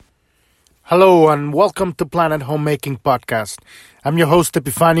Hello and welcome to Planet Homemaking Podcast. I'm your host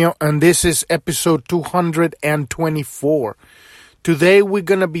Epifanio and this is episode 224. Today we're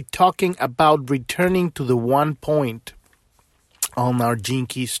going to be talking about returning to the 1 point on our Gene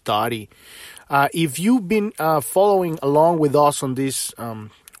Key study. If you've been following along with us on this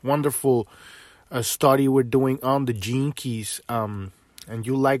wonderful study we're doing on the Gene Keys and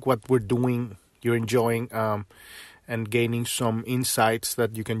you like what we're doing, you're enjoying and gaining some insights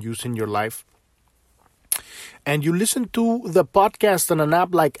that you can use in your life. And you listen to the podcast on an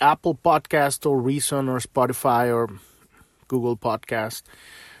app like Apple Podcast or Reason or Spotify or Google Podcast.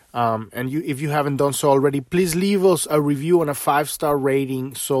 If you haven't done so already, please leave us a review and a 5-star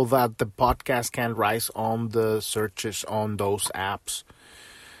rating so that the podcast can rise on the searches on those apps.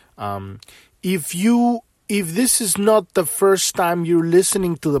 If this is not the first time you're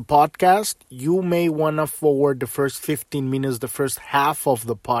listening to the podcast, you may want to forward the first 15 minutes, the first half of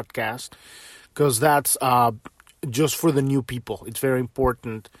the podcast, because that's just for the new people. It's very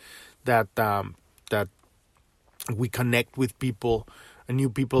important that we connect with people, new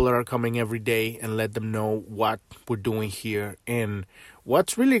people that are coming every day, and let them know what we're doing here and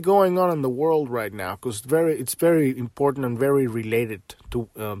what's really going on in the world right now, because it's very important and very related to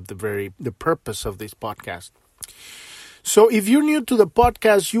the purpose of this podcast. So if you're new to the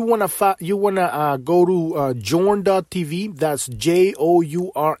podcast, you wanna go to journ.tv. That's JOURN.tv.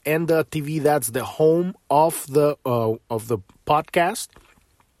 That's the home of the podcast.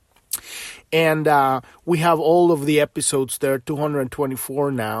 And we have all of the episodes there,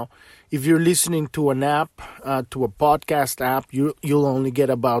 224 now. If you're listening to an app, to a podcast app, you'll only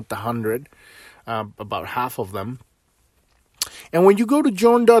get about 100, about half of them. And when you go to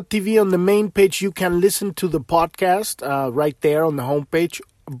journ.tv on the main page, you can listen to the podcast right there on the homepage.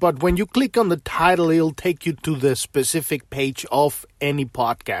 But when you click on the title, it'll take you to the specific page of any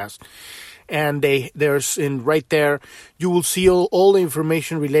podcast. And right there, you will see all the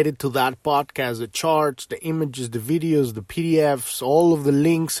information related to that podcast, the charts, the images, the videos, the PDFs, all of the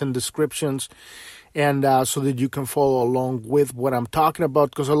links and descriptions, and so that you can follow along with what I'm talking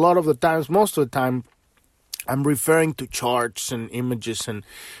about. Because most of the time, I'm referring to charts and images and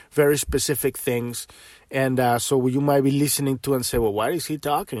very specific things. And so you might be listening to and say, well, what is he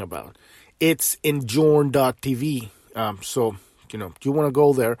talking about? It's in journ.tv. So you want to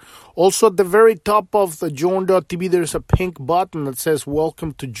go there. Also, at the very top of the journ.tv, there's a pink button that says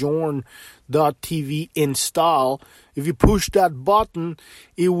welcome to journ.tv install. If you push that button,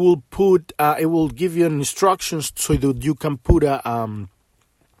 it will give you instructions so that you can put a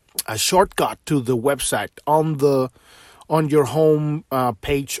shortcut to the website on your home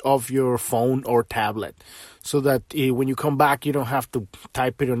page of your phone or tablet, so that when you come back, you don't have to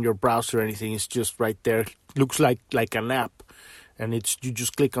type it on your browser or anything. It's just right there. Looks like an app. And you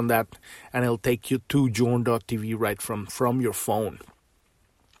just click on that, and it'll take you to journ.tv right from your phone.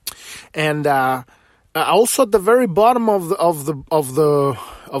 And also at the very bottom of the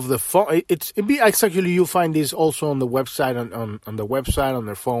phone, it's actually you'll find this also on the website on the website on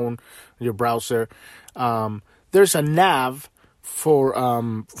their phone, your browser. There's a nav for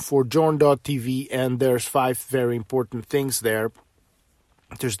journ.tv, and there's 5 very important things there.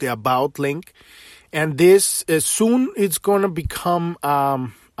 There's the about link. And this, soon it's going to become a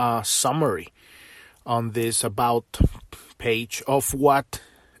summary on this about page of not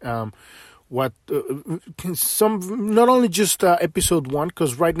only just episode 1,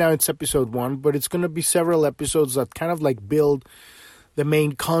 because right now it's episode 1, but it's going to be several episodes that kind of like build the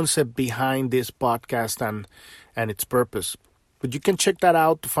main concept behind this podcast and its purpose. But you can check that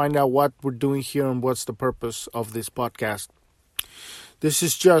out to find out what we're doing here and what's the purpose of this podcast. This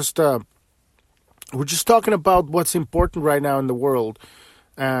is just... we're just talking about what's important right now in the world,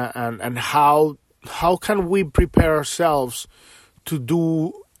 and how can we prepare ourselves to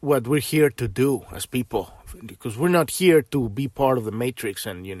do what we're here to do as people, because we're not here to be part of the matrix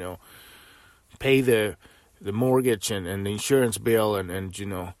and pay the mortgage and the insurance bill and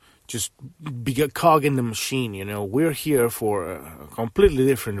just be a cog in the machine. We're here for a completely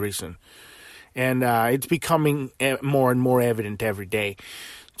different reason, and it's becoming more and more evident every day.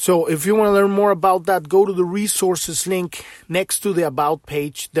 So if you want to learn more about that, go to the resources link next to the About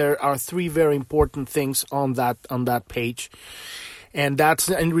page. There are 3 very important things on that page. And that's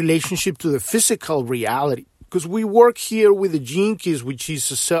in relationship to the physical reality. Because we work here with the Gene Keys, which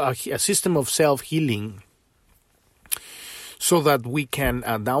is a system of self-healing, so that we can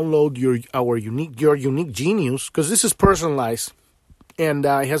download your unique genius. Because this is personalized, and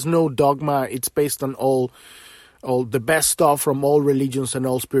it has no dogma. It's based on all the best stuff from all religions and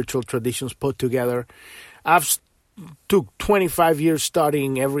all spiritual traditions put together. I've took 25 years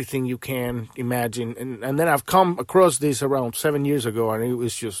studying everything you can imagine. And then I've come across this around 7 years ago, and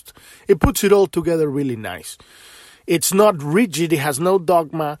it puts it all together really nice. It's not rigid. It has no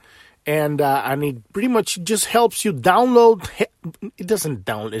dogma. And it pretty much just helps you download. It doesn't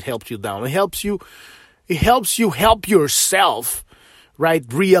download. It helps you download. It helps you help yourself, right?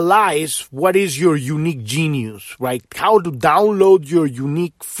 Realize what is your unique genius, right? How to download your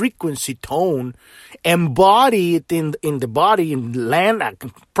unique frequency tone, embody it in the body, and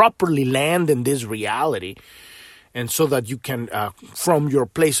properly land in this reality. And so that you can, from your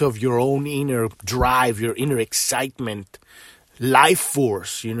place of your own inner drive, your inner excitement, life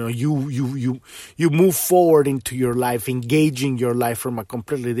force, you move forward into your life, engaging your life from a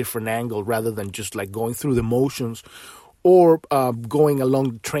completely different angle rather than just like going through the motions or going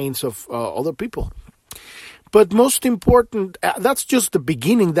along the trains of other people. But most important, that's just the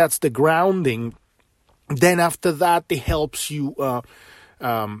beginning, that's the grounding. Then after that, it helps you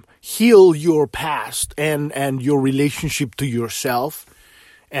heal your past and your relationship to yourself.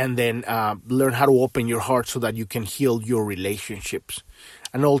 And then learn how to open your heart so that you can heal your relationships.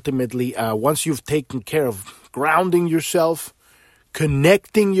 And ultimately, once you've taken care of grounding yourself,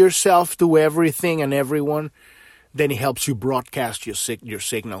 connecting yourself to everything and everyone, then it helps you broadcast your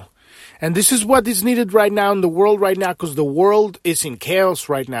signal. And this is what is needed right now in the world right now, because the world is in chaos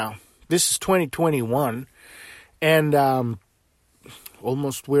right now. This is 2021. And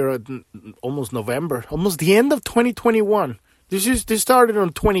we're at almost November, almost the end of 2021. This started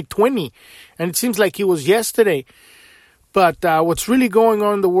on 2020, and it seems like it was yesterday. But what's really going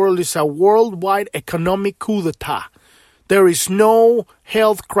on in the world is a worldwide economic coup d'etat. There is no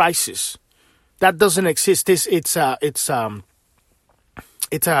health crisis. That doesn't exist. It's a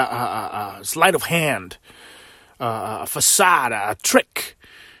sleight of hand, a facade, a trick.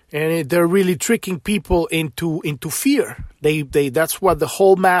 And they're really tricking people into fear. That's what the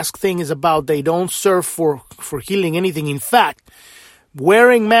whole mask thing is about. They don't serve for healing anything. In fact,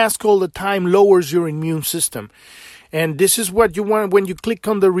 wearing mask all the time lowers your immune system. And this is what you want when you click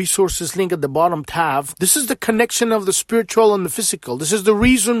on the resources link at the bottom tab. This is the connection of the spiritual and the physical. This is the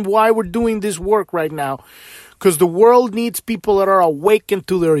reason why we're doing this work right now. Because the world needs people that are awakened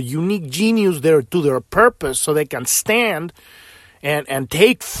to their unique genius, to their purpose, so they can stand and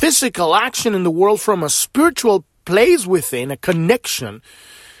take physical action in the world from a spiritual place within, a connection.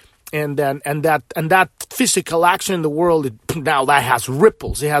 And that physical action in the world, now that has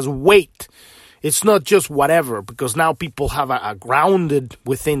ripples, it has weight. It's not just whatever, because now people have a grounded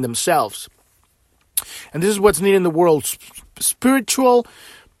within themselves. And this is what's needed in the world. Spiritual,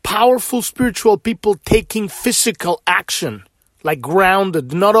 powerful spiritual people taking physical action. Like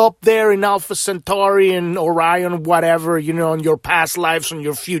grounded, not up there in Alpha Centauri and Orion, whatever, on your past lives, on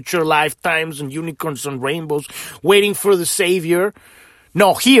your future lifetimes, and unicorns and rainbows, waiting for the Savior.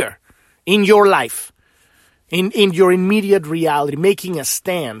 No, here, in your life, in your immediate reality, making a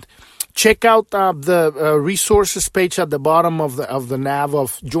stand. Check out the resources page at the bottom of the nav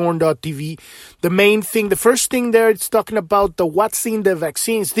of Journ.tv. The first thing there, it's talking about what's in the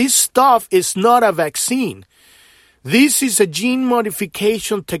vaccines. This stuff is not a vaccine. This is a gene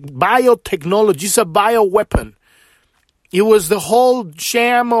modification biotechnology. It's a bioweapon. It was the whole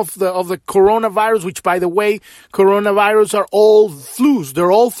sham of the coronavirus, which, by the way, coronavirus are all flus.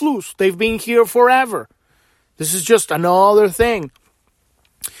 They're all flus. They've been here forever. This is just another thing.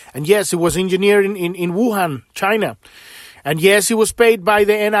 And yes, it was engineered in Wuhan, China. And yes, it was paid by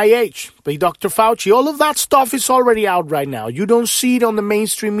the NIH, by Dr. Fauci. All of that stuff is already out right now. You don't see it on the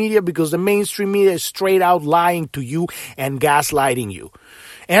mainstream media because the mainstream media is straight out lying to you and gaslighting you.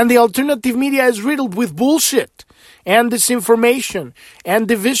 And the alternative media is riddled with bullshit and disinformation and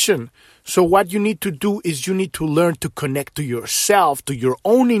division. So what you need to do is you need to learn to connect to yourself, to your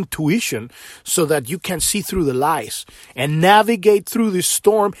own intuition, so that you can see through the lies and navigate through this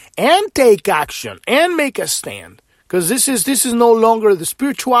storm and take action and make a stand. Because this is no longer, the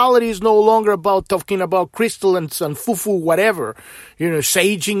spirituality is no longer about talking about crystal and fufu, whatever,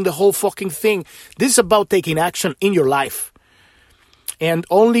 saging the whole fucking thing. This is about taking action in your life. And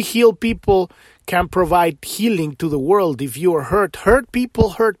only healed people can provide healing to the world. If you are hurt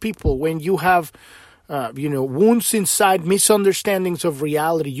people. When you have, wounds inside, misunderstandings of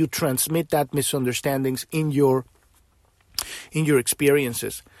reality, you transmit that misunderstandings in your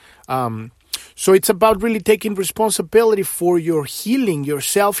experiences. So it's about really taking responsibility for your healing, your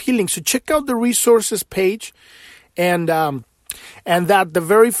self-healing. So check out the resources page, and that the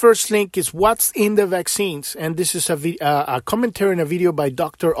very first link is what's in the vaccines. And this is a commentary and a video by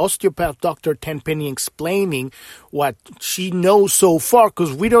osteopath Dr. Tenpenny explaining what she knows so far,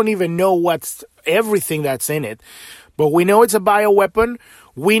 because we don't even know what's everything that's in it. But we know it's a bioweapon.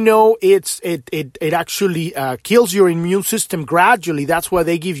 We know it actually kills your immune system gradually. That's why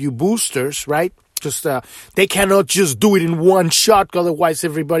they give you boosters, right? Just they cannot just do it in one shot, otherwise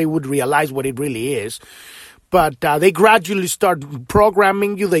everybody would realize what it really is. But they gradually start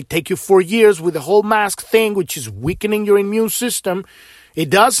programming you. They take you for years with the whole mask thing, which is weakening your immune system. It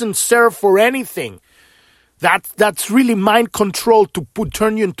doesn't serve for anything. That's really mind control to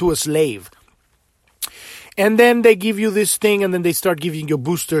turn you into a slave. And then they give you this thing, and then they start giving you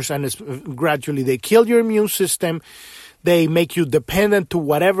boosters, and gradually they kill your immune system. They make you dependent to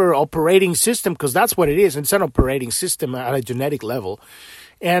whatever operating system, because that's what it is. It's an operating system at a genetic level.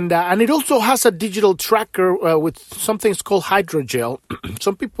 And it also has a digital tracker with something called hydrogel.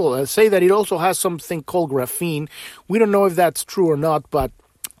 Some people say that it also has something called graphene. We don't know if that's true or not, but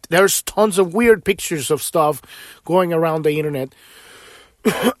there's tons of weird pictures of stuff going around the internet.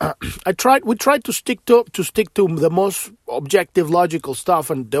 We tried to stick to the most objective, logical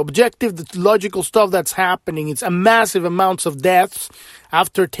stuff, and the objective, logical stuff that's happening, it's a massive amounts of deaths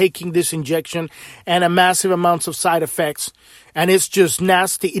after taking this injection, and a massive amounts of side effects, and it's just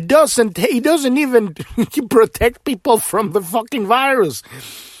nasty. It doesn't even protect people from the fucking virus.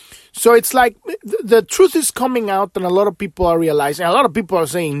 So it's like the truth is coming out, and a lot of people are realizing. A lot of people are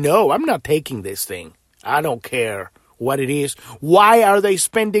saying, "No, I'm not taking this thing. I don't care what it is." Why are they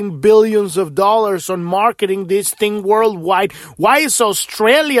spending billions of dollars on marketing this thing worldwide? Why is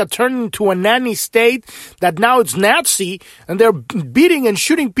Australia turning into a nanny state that now it's Nazi, and they're beating and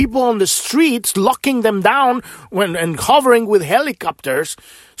shooting people on the streets, locking them down and hovering with helicopters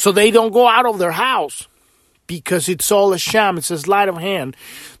so they don't go out of their house? Because it's all a sham. It's a sleight of hand.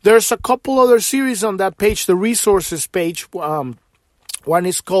 There's a couple other series on that page, the resources page. One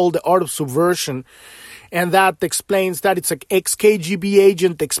is called The Art of Subversion. And that explains that it's an ex-KGB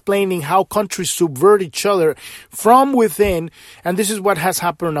agent explaining how countries subvert each other from within. And this is what has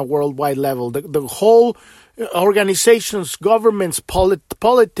happened on a worldwide level. The whole organizations, governments,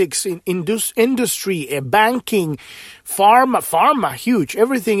 politics, industry, banking, pharma, huge.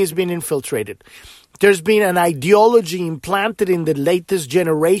 Everything has been infiltrated. There's been an ideology implanted in the latest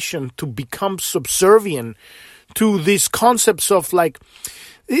generation to become subservient to these concepts of like,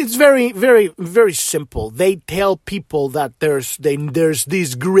 it's very, very, very simple. They tell people that there's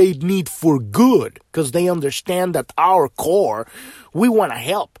this great need for good because they understand that our core, we want to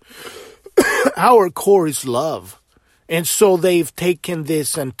help. Our core is love. And so they've taken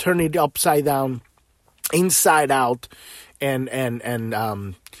this and turned it upside down, inside out, and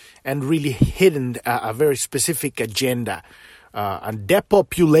really hidden a very specific agenda, a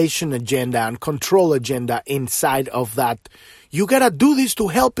depopulation agenda and control agenda inside of that. You gotta do this to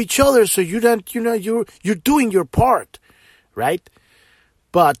help each other, so you don't, you're doing your part, right?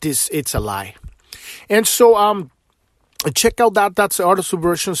 But it's a lie. And so check out that's the Art of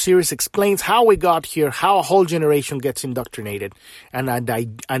Subversion series. Explains how we got here, how a whole generation gets indoctrinated, and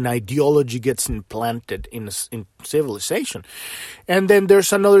an ideology gets implanted in civilization. And then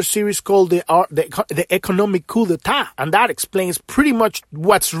there's another series called the Economic Coup d'etat, and that explains pretty much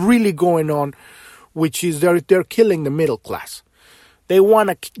what's really going on, which is they're killing the middle class. They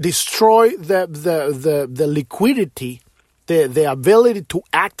want to destroy the liquidity, the ability to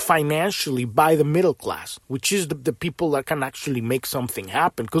act financially by the middle class, which is the people that can actually make something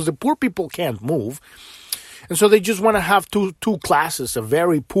happen, because the poor people can't move. And so they just want to have two classes, a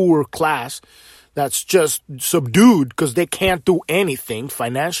very poor class that's just subdued because they can't do anything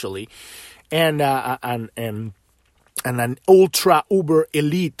financially, and an ultra uber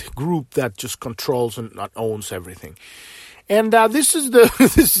elite group that just controls and owns everything. And this is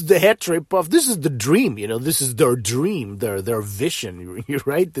the head trip of, this is the dream, this is their dream, their vision,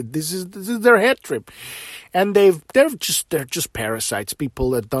 right? This is their head trip. And they're just parasites,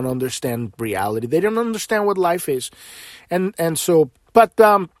 people that don't understand reality. They don't understand what life is. And so, but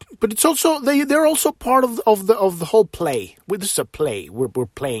it's also, they're also part of the whole play. This is a play we're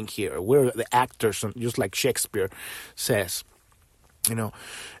playing here. We're the actors, just like Shakespeare says.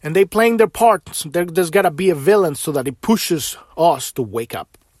 And they playing their parts. There's got to be a villain so that it pushes us to wake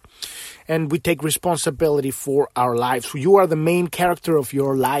up. And we take responsibility for our lives. You are the main character of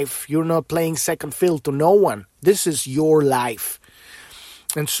your life. You're not playing second fiddle to no one. This is your life.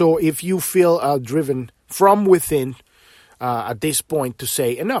 And so if you feel driven from within at this point to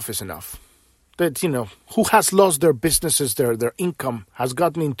say enough is enough, that, who has lost their businesses, their income, has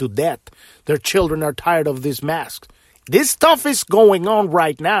gotten into debt, their children are tired of these masks. This stuff is going on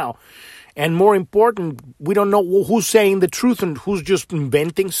right now. And more important, we don't know who's saying the truth and who's just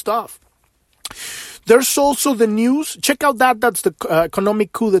inventing stuff. There's also the news. Check out that. That's the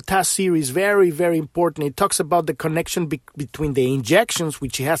Economic Coup d'etat series. Very, very important. It talks about the connection between the injections,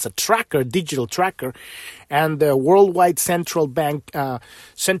 which has a tracker, digital tracker, and the worldwide central bank,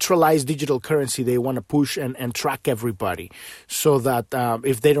 centralized digital currency they want to push and track everybody. So that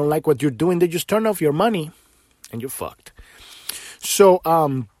if they don't like what you're doing, they just turn off your money and you're fucked. So,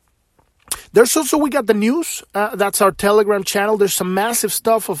 there's also, we got the news. That's our Telegram channel. There's some massive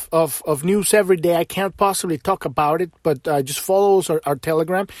stuff of news every day. I can't possibly talk about it, but just follow us our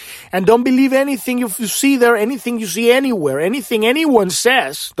Telegram. And don't believe anything you see there, anything you see anywhere, anything anyone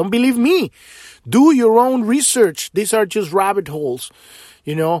says. Don't believe me. Do your own research. These are just rabbit holes.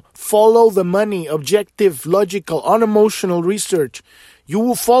 Follow the money, objective, logical, unemotional research. You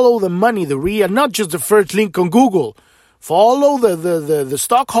will follow the money, the real, not just the first link on Google. Follow the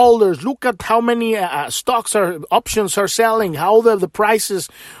stockholders. Look at how many options are selling, how the prices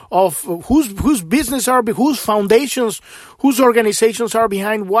of whose business are, whose foundations, whose organizations are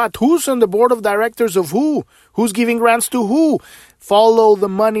behind what, who's on the board of directors of who's giving grants to who. Follow the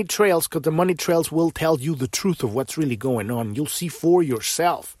money trails, because the money trails will tell you the truth of what's really going on. You'll see for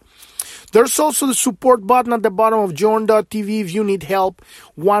yourself. There's also the support button at the bottom of Journ.tv if you need help,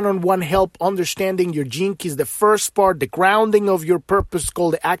 one-on-one help, understanding your gene keys, the first part, the grounding of your purpose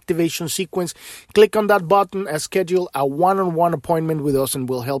called the activation sequence. Click on that button and schedule a one-on-one appointment with us and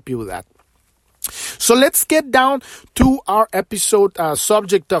we'll help you with that. So let's get down to our episode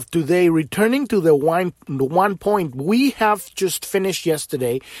subject of today, returning to the one point. We have just finished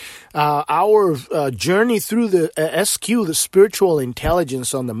yesterday our journey through the SQ, the spiritual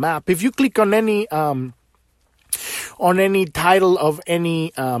intelligence on the map. If you click on any title of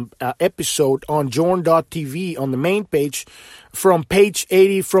any episode on Journ.tv on the main page, from page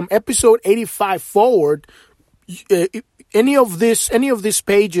 80, from episode 85 forward, any of these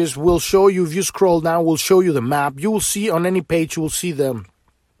pages will show you, if you scroll down, will show you the map. You will see on any page, you will see them,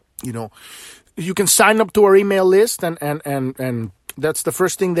 you can sign up to our email list and that's the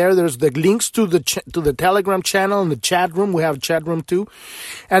first thing there. There's the links to the Telegram channel and the chat room. We have a chat room too.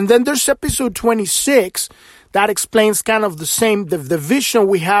 And then there's episode 26 that explains kind of the same, the vision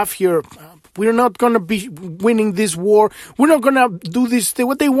we have here. We're not going to be winning this war. We're not going to do this.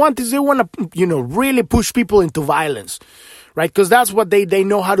 What they want is they want to, really push people into violence, right? Because that's what they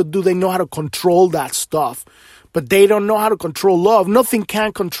know how to do. They know how to control that stuff, but they don't know how to control love. Nothing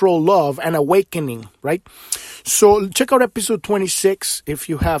can control love and awakening, right? So check out episode 26 if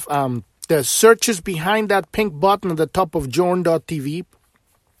you have the searches behind that pink button at the top of Journ.tv.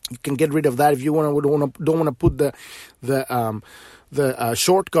 You can get rid of that if you don't want to put the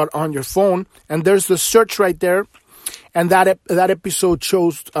shortcut on your phone, and there's the search right there, and that episode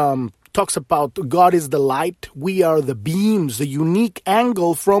talks about God is the light, we are the beams, the unique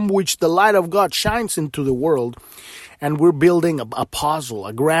angle from which the light of God shines into the world, and we're building a puzzle,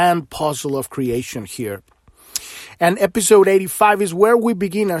 a grand puzzle of creation here. And episode 85 is where we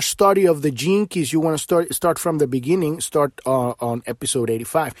begin our study of the gene keys. You want to start from the beginning, start on episode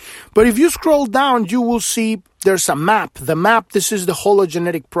 85. But if you scroll down, you will see there's a map. The map, this is the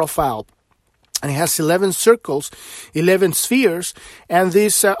hologenetic profile. And it has 11 circles, 11 spheres. And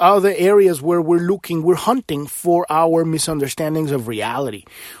these are the areas where we're hunting for our misunderstandings of reality.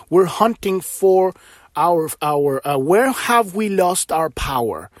 We're hunting for our where have we lost our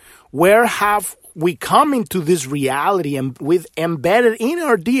power? Where have we come into this reality and with embedded in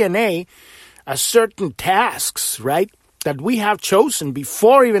our DNA a certain tasks, right, that we have chosen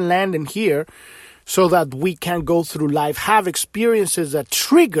before even landing here so that we can go through life, have experiences that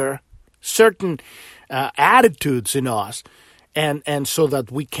trigger certain attitudes in us and so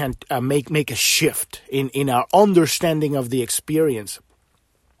that we can make a shift in our understanding of the experience.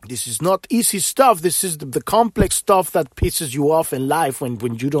 This is not easy stuff. This is the complex stuff that pisses you off in life when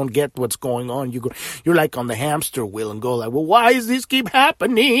you don't get what's going on. You're like on the hamster wheel and go like, well, why does this keep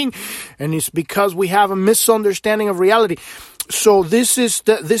happening? And it's because we have a misunderstanding of reality. So this is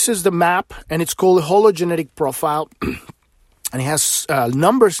the map, and it's called the hologenetic profile. And it has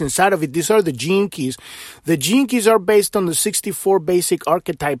numbers inside of it. These are the gene keys. The gene keys are based on the 64 basic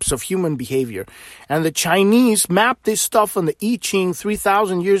archetypes of human behavior. And the Chinese mapped this stuff on the I Ching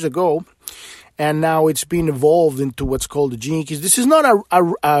 3,000 years ago. And now it's been evolved into what's called the gene keys. This is not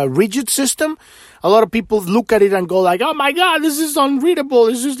a rigid system. A lot of people look at it and go like, oh my God, this is unreadable.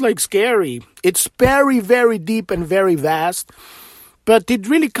 This is like scary. It's very, very deep and very vast. But it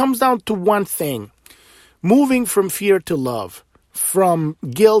really comes down to one thing. Moving from fear to love, from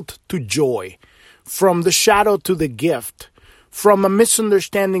guilt to joy, from the shadow to the gift, from a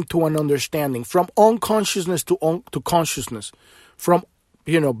misunderstanding to an understanding, from unconsciousness to consciousness, from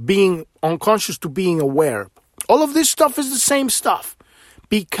being unconscious to being aware. All of this stuff is the same stuff.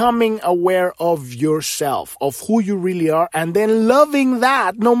 Becoming aware of yourself, of who you really are, and then loving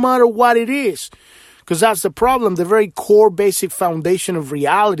that no matter what it is. Because that's the problem. The very core basic foundation of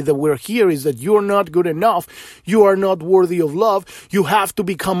reality that we're here is that you're not good enough. You are not worthy of love. You have to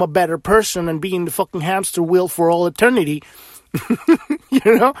become a better person and be in the fucking hamster wheel for all eternity.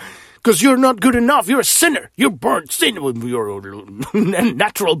 Because you're not good enough. You're a sinner. You're born sinner. You're a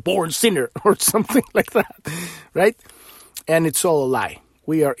natural born sinner or something like that. Right? And it's all a lie.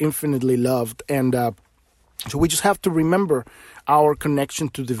 We are infinitely loved. And so we just have to remember our connection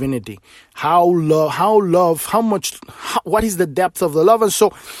to divinity. What is the depth of the love? And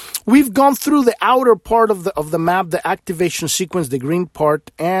so we've gone through the outer part of the map, the activation sequence, the green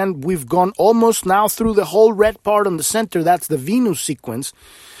part, and we've gone almost now through the whole red part on the center. That's the Venus sequence.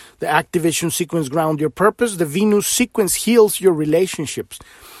 The activation sequence ground your purpose. The Venus sequence heals your relationships.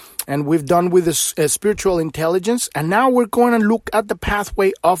 And we've done with the spiritual intelligence. And now we're going to look at the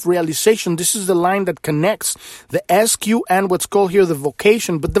pathway of realization. This is the line that connects the SQ and what's called here the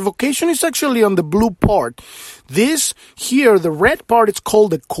vocation. But the vocation is actually on the blue part. This here, the red part, it's called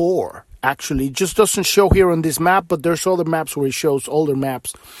the core. Actually, it just doesn't show here on this map, but there's other maps where it shows, older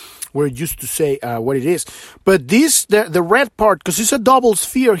maps where it used to say what it is. But this, the red part, because it's a double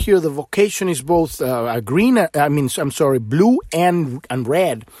sphere here, the vocation is both blue and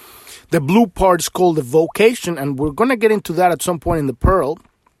red. The blue part is called the vocation, and we're going to get into that at some point in the Pearl,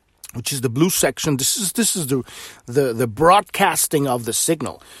 which is the blue section. This is the broadcasting of the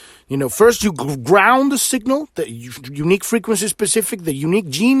signal. First you ground the signal, the unique frequency specific, the unique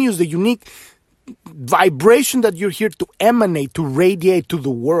genius, the unique vibration that you're here to emanate, to radiate to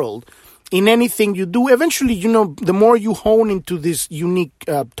the world. In anything you do, eventually, the more you hone into this unique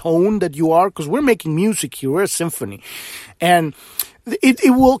tone that you are, because we're making music here, we're a symphony, and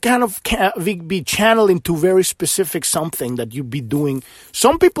it will kind of be channeled into very specific something that you'll be doing.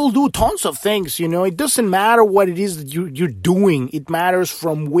 Some people do tons of things, It doesn't matter what it is that you're doing. It matters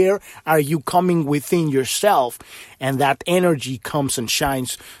from where are you coming within yourself, and that energy comes and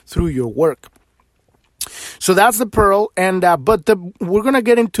shines through your work. So that's the Pearl, and we're gonna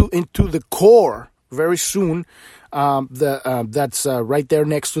get into the core very soon. That's right there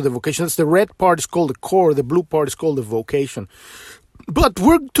next to the vocation. That's the red part is called the core. The blue part is called the vocation. But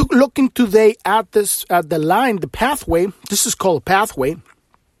we're looking today at the line, the pathway. This is called pathway.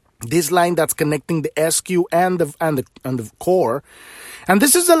 This line that's connecting the SQ and the core. And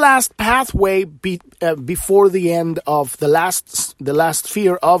this is the last pathway before the end of the last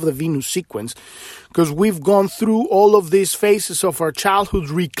sphere of the Venus sequence, because we've gone through all of these phases of our childhood,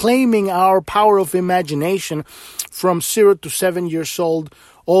 reclaiming our power of imagination from 0 to 7 years old,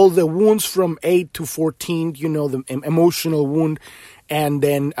 all the wounds from 8 to 14, the emotional wound, and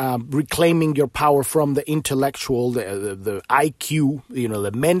then reclaiming your power from the intellectual, the IQ,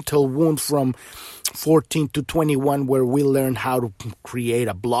 the mental wound from 14 to 21, where we learn how to create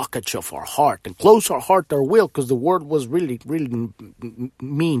a blockage of our heart and close our heart, our will, because the world was really, really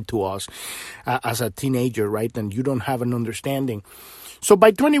mean to us as a teenager, right? And you don't have an understanding. So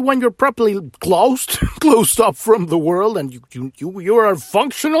by 21, you're properly closed up from the world, and you're a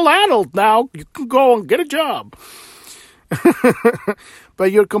functional adult now. You can go and get a job.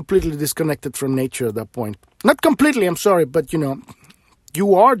 But you're completely disconnected from nature at that point. Not completely, I'm sorry, but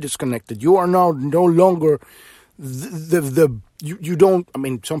you are disconnected. You are now no longer you don't. I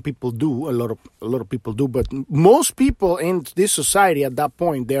mean, some people do. A lot of people do, but most people in this society at that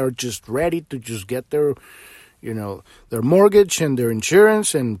point, they are just ready to just get their mortgage and their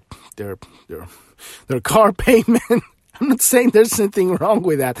insurance and their car payment. I'm not saying there's anything wrong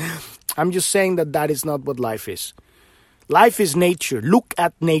with that. I'm just saying that is not what life is. Life is nature. Look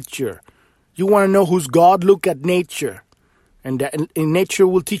at nature. You want to know who's God? Look at nature. And nature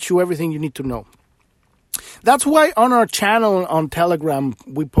will teach you everything you need to know. That's why on our channel on Telegram,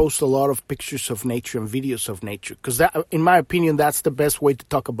 we post a lot of pictures of nature and videos of nature. Because in my opinion, that's the best way to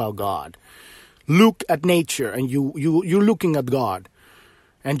talk about God. Look at nature and you're looking at God.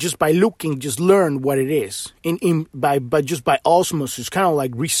 And just by looking, just learn what it is. By osmosis, kind of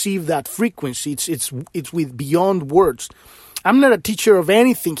like receive that frequency. It's with beyond words. I'm not a teacher of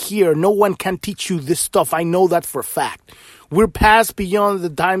anything here. No one can teach you this stuff. I know that for a fact. We're past beyond the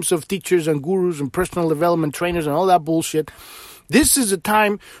times of teachers and gurus and personal development trainers and all that bullshit. This is a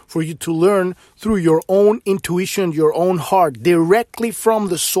time for you to learn through your own intuition, your own heart, directly from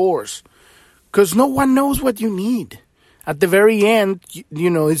the source. Because no one knows what you need. At the very end,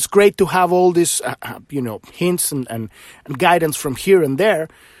 it's great to have all this, hints and guidance from here and there.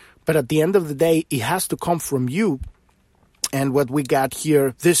 But at the end of the day, it has to come from you. And what we got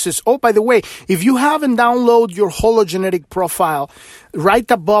here, this is, oh, by the way, if you haven't downloaded your hologenetic profile, right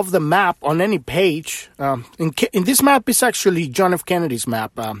above the map on any page, in this map is actually John F. Kennedy's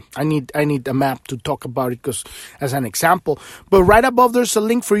map. I need a map to talk about it because as an example. But right above there's a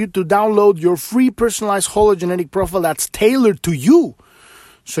link for you to download your free personalized hologenetic profile that's tailored to you.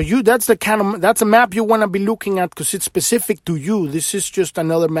 So that's a map you want to be looking at because it's specific to you. This is just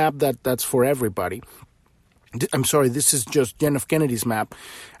another map that's for everybody. I'm sorry, this is just John F. Kennedy's map,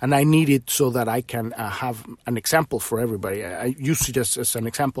 and I need it so that I can have an example for everybody. I use it just as an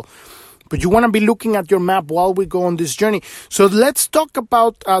example. But you want to be looking at your map while we go on this journey. So let's talk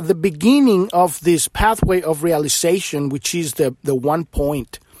about the beginning of this pathway of realization, which is the 1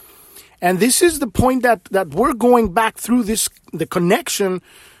 point. And this is the point that we're going back through the connection.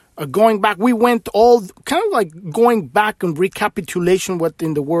 Going back, we went all kind of like going back and recapitulation what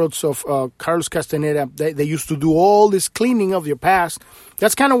in the words of Carlos Castaneda, they used to do all this cleaning of your past.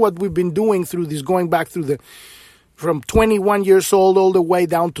 That's kind of what we've been doing through this, going back through from 21 years old all the way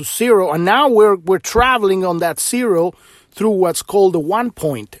down to 0. And now we're traveling on that 0 through what's called the 1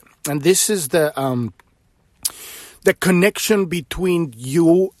 point. And this is the connection between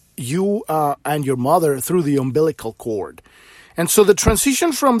you and your mother through the umbilical cord. And so the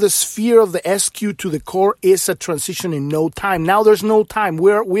transition from the sphere of the SQ to the core is a transition in no time. Now there's no time.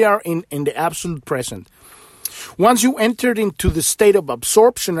 We are in the absolute present. Once you entered into the state of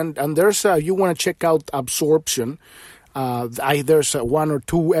absorption, and there's you want to check out absorption. There's 1 or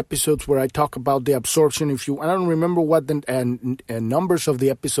 2 episodes where I talk about the absorption. I don't remember what the numbers of the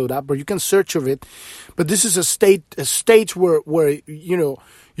episode are, but you can search of it. But this is a stage where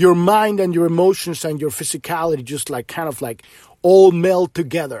your mind and your emotions and your physicality just like kind of like all meld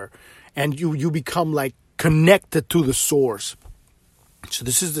together, and you become like connected to the source. So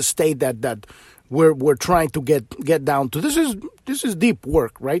this is the state that we're trying to get down to. This is deep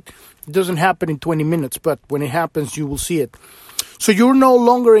work, right? It doesn't happen in 20 minutes, but when it happens, you will see it. So you're no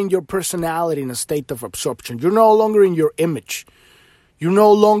longer in your personality in a state of absorption. You're no longer in your image. You're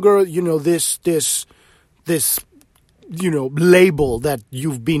no longer, this label that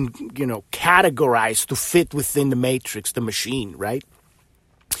you've been, categorized to fit within the matrix, the machine, right?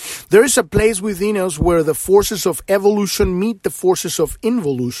 There is a place within us where the forces of evolution meet the forces of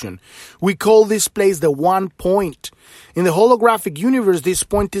involution. We call this place the 1 point. In the holographic universe, this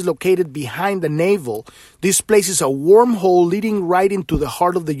point is located behind the navel. This place is a wormhole leading right into the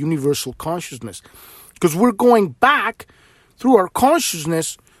heart of the universal consciousness. Because we're going back through our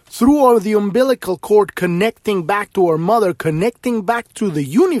consciousness, through the umbilical cord, connecting back to our mother, connecting back to the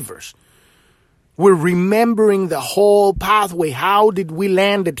universe. We're remembering the whole pathway. How did we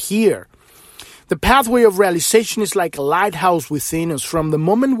land it here? The pathway of realization is like a lighthouse within us. From the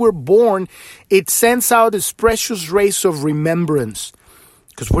moment we're born, it sends out its precious rays of remembrance.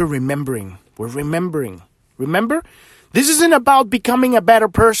 Because we're remembering. We're remembering. Remember? This isn't about becoming a better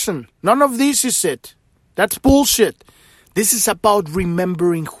person. None of this is it. That's bullshit. This is about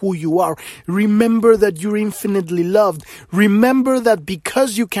remembering who you are. Remember that you're infinitely loved. Remember that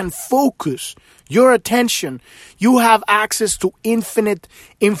because you can focus your attention, you have access to infinite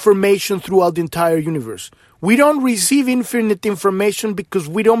information throughout the entire universe. We don't receive infinite information because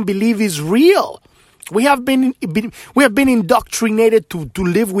we don't believe it's real. We have been indoctrinated to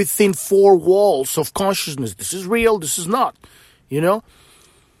live within 4 walls of consciousness. This is real, this is not,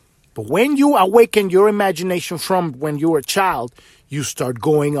 But when you awaken your imagination from when you were a child, you start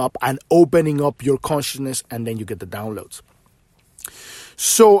going up and opening up your consciousness, and then you get the downloads.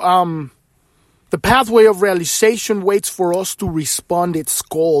 So, the pathway of realization waits for us to respond its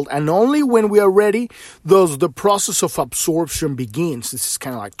call, and only when we are ready does the process of absorption begins. This is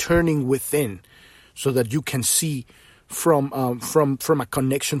kind of like turning within, so that you can see from a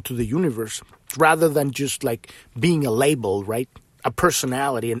connection to the universe, rather than just like being a label, right? A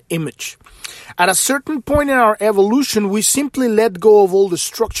personality, an image. At a certain point in our evolution, we simply let go of all the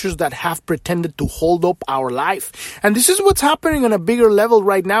structures that have pretended to hold up our life. And this is what's happening on a bigger level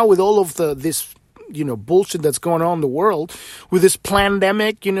right now with all of this bullshit that's going on in the world, with this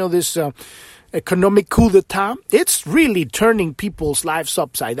pandemic, this economic coup d'etat. It's really turning people's lives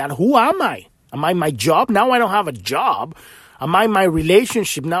upside down. Who am I? Am I my job? Now I don't have a job. Am I my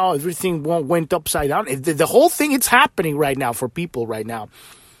relationship? Now everything went upside down. The whole thing, it's happening right now for people right now.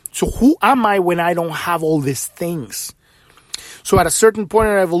 So who am I when I don't have all these things? So at a certain point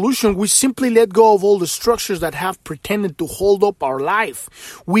in our evolution, we simply let go of all the structures that have pretended to hold up our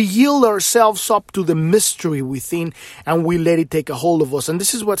life. We yield ourselves up to the mystery within, and we let it take a hold of us. And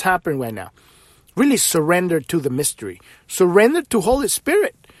this is what's happening right now. Really surrender to the mystery. Surrender to Holy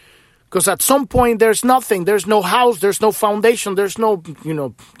Spirit. Because at some point there's nothing, there's no house, there's no foundation, there's no,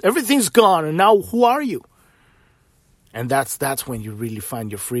 everything's gone. And now who are you? And that's when you really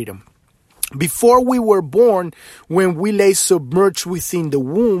find your freedom. Before we were born, when we lay submerged within the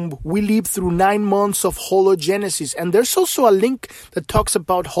womb, we live through 9 months of hologenesis. And there's also a link that talks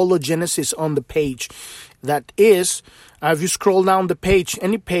about hologenesis on the page. That is, if you scroll down the page,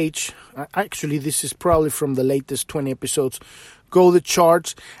 any page, actually this is probably from the latest 20 episodes, go to the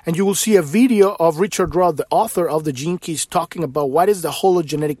charts, and you will see a video of Richard Rudd, the author of the Gene Keys, talking about what is the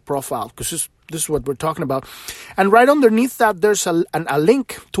hologenetic profile, because this is what we're talking about. And right underneath that, there's a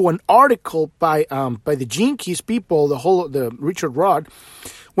link to an article by the Gene Keys people, the Richard Rudd,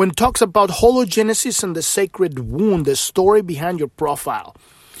 when it talks about hologenesis and the sacred wound, the story behind your profile.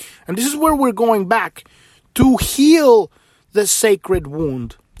 And this is where we're going back to heal the sacred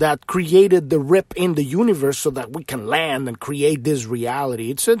wound that created the rip in the universe so that we can land and create this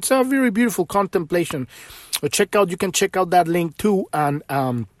reality. It's a very beautiful contemplation. You can check out that link too. And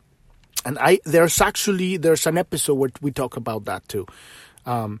there's an episode where we talk about that too.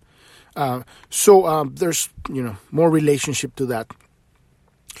 So there's, more relationship to that.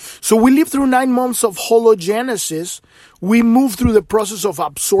 So we live through 9 months of hologenesis. We move through the process of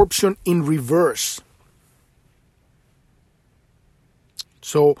absorption in reverse.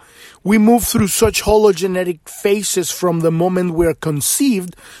 So we move through such hologenetic phases from the moment we are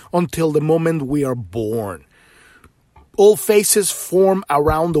conceived until the moment we are born. All phases form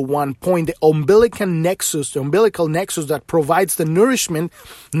around the one point, the umbilical nexus that provides the nourishment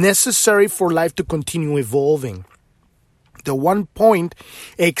necessary for life to continue evolving. The one point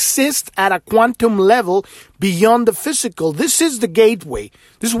exists at a quantum level beyond the physical. This is the gateway.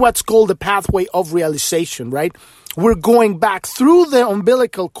 This is what's called the pathway of realization, right? We're going back through the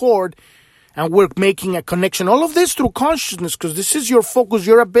umbilical cord and we're making a connection. All of this through consciousness, because this is your focus,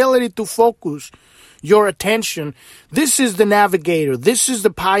 your ability to focus your attention. This is the navigator. This is the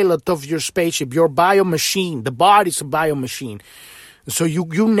pilot of your spaceship, your biomachine. The body's a biomachine. So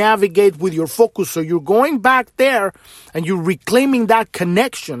you navigate with your focus. So you're going back there and you're reclaiming that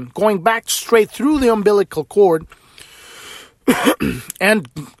connection, going back straight through the umbilical cord and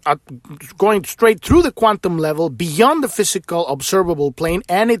going straight through the quantum level beyond the physical observable plane.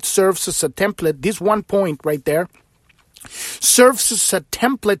 And it serves as a template. This one point right there serves as a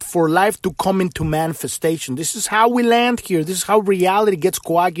template for life to come into manifestation. This is how we land here. This is how reality gets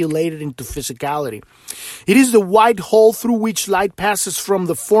coagulated into physicality. It is the white hole through which light passes from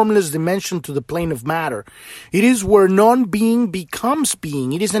the formless dimension to the plane of matter. It is where non-being becomes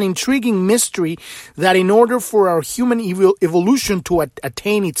being. It is an intriguing mystery that in order for our human evolution to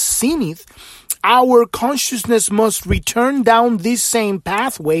attain its zenith, our consciousness must return down this same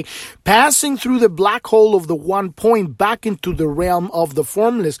pathway, passing through the black hole of the one point back into the realm of the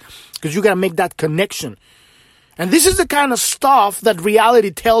formless, because you got to make that connection. And this is the kind of stuff that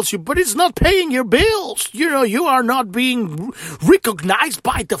reality tells you, but it's not paying your bills. You are not being recognized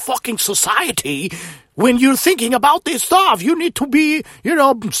by the fucking society when you're thinking about this stuff. You need to be,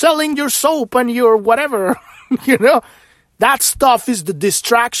 selling your soap and your whatever, That stuff is the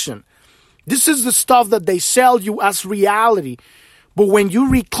distraction. This is the stuff that they sell you as reality. But when you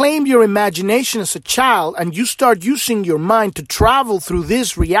reclaim your imagination as a child and you start using your mind to travel through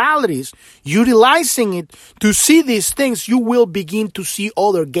these realities, utilizing it to see these things, you will begin to see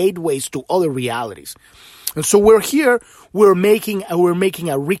other gateways to other realities. And so we're here, we're making a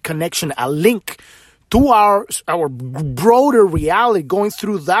reconnection, a link to our broader reality, going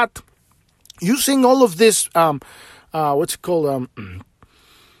through that, using all of this, all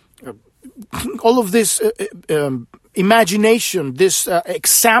of this imagination, this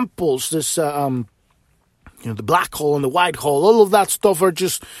examples, this the black hole and the white hole, all of that stuff are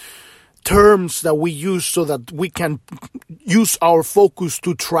just terms that we use so that we can use our focus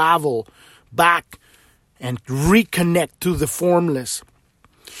to travel back and reconnect to the formless.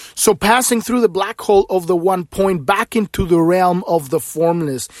 So passing through the black hole of the one point back into the realm of the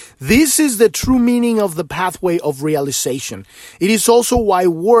formless. This is the true meaning of the pathway of realization. It is also why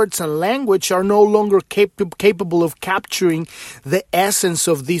words and language are no longer capable of capturing the essence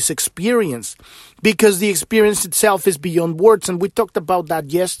of this experience, because the experience itself is beyond words. And we talked about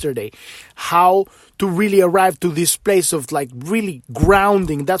that yesterday, how to really arrive to this place of really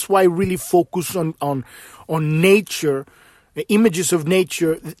grounding. That's why I really focus on nature, the images of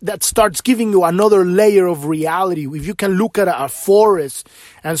nature, that starts giving you another layer of reality. If you can look at a forest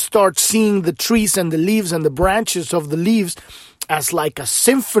and start seeing the trees and the leaves and the branches of the leaves as like a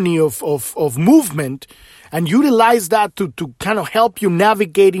symphony of movement, and utilize that to kind of help you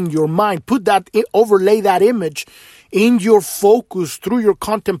navigate in your mind, overlay that image in your focus, through your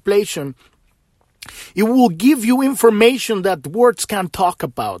contemplation, it will give you information that words can't talk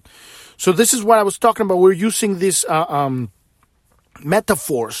about. So this is what I was talking about. We're using these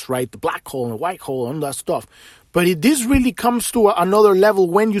metaphors, right? The black hole and the white hole and that stuff. But this really comes to another level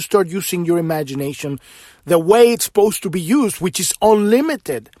when you start using your imagination the way it's supposed to be used, which is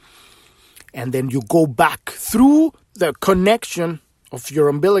unlimited. And then you go back through the connection of your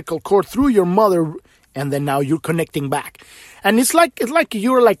umbilical cord through your mother, and then now you're connecting back. And it's like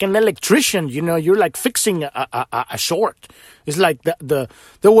you're like an electrician, you're like fixing a short. It's like there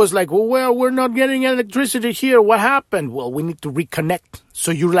was like, well, we're not getting electricity here. What happened? Well, we need to reconnect.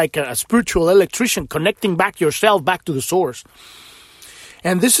 So you're like a spiritual electrician connecting back yourself back to the source.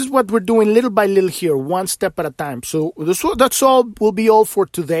 And this is what we're doing little by little here, one step at a time. So that's all will be all for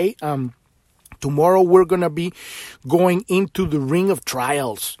today. Tomorrow we're going to be going into the Ring of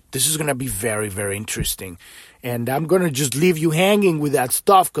Trials. This is going to be very, very interesting. And I'm going to just leave you hanging with that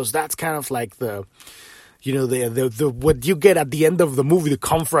stuff because that's kind of like the what you get at the end of the movie, the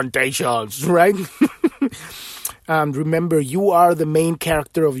confrontations, right? And remember, you are the main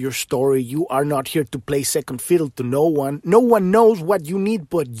character of your story. You are not here to play second fiddle to no one. No one knows what you need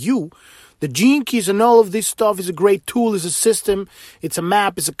but you. The Gene Keys and all of this stuff is a great tool, is a system, it's a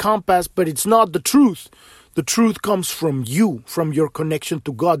map, it's a compass, but it's not the truth. The truth comes from you, from your connection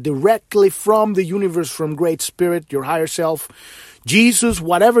to God, directly from the universe, from Great Spirit, your higher self, Jesus,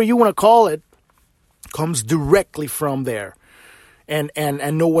 whatever you want to call it, comes directly from there.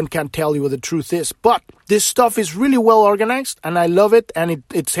 And no one can tell you what the truth is. But this stuff is really well organized, and I love it, and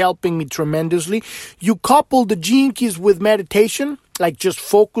it's helping me tremendously. You couple the Gene Keys with meditation, like just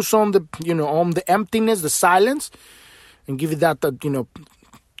focus on the, on the emptiness, the silence, and give it that,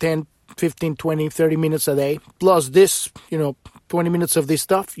 10, 15, 20, 30 minutes a day. Plus this, 20 minutes of this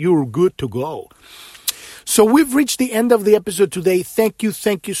stuff, you're good to go. So we've reached the end of the episode today. Thank you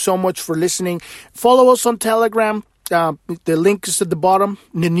so much for listening. Follow us on Telegram. The link is at the bottom,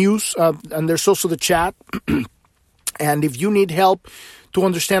 in the news, and there's also the chat. And if you need help to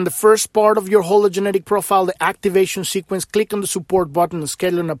understand the first part of your hologenetic profile, the activation sequence, click on the support button and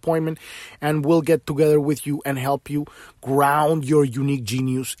schedule an appointment, and we'll get together with you and help you ground your unique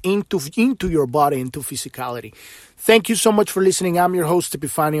genius into your body, into physicality. Thank you so much for listening. I'm your host,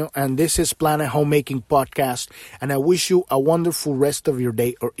 Epifanio, and this is Planet Homemaking Podcast, and I wish you a wonderful rest of your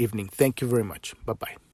day or evening. Thank you very much. Bye-bye.